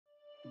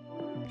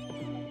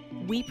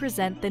we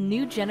present the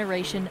new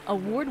generation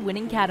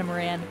award-winning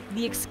catamaran,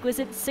 the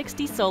Xquisite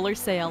 60 Solar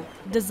Sail,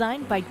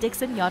 designed by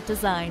Dixon Yacht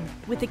Design.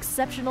 With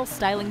exceptional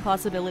styling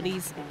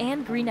possibilities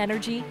and green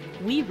energy,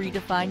 we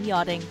redefine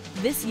yachting.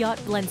 This yacht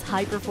blends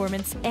high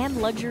performance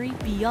and luxury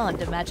beyond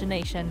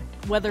imagination.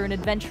 Whether an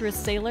adventurous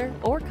sailor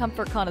or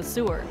comfort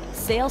connoisseur,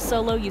 sail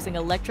solo using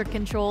electric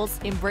controls,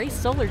 embrace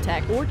solar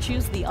tech, or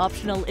choose the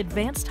optional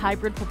advanced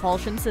hybrid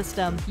propulsion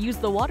system. Use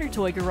the water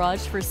toy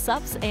garage for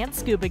SUPs and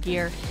scuba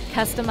gear.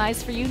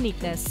 Customize for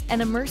uniqueness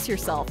and immerse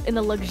yourself in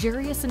the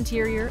luxurious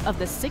interior of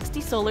the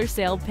 60 Solar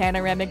Sail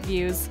panoramic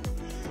views.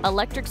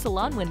 Electric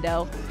salon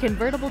window,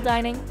 convertible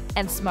dining,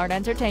 and smart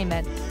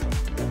entertainment.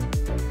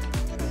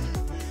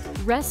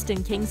 Rest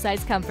in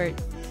king-size comfort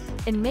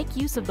and make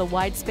use of the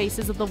wide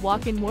spaces of the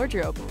walk-in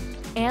wardrobe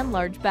and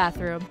large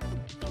bathroom.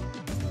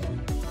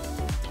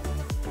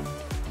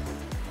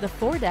 The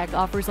foredeck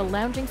offers a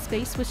lounging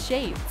space with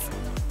shades.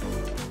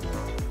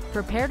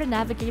 Prepare to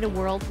navigate a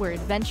world where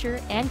adventure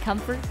and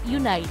comfort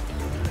unite.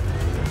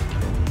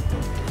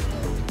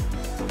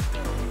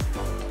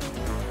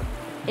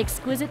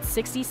 Xquisite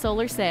 60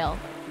 Solar Sail.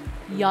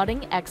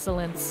 Yachting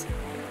excellence.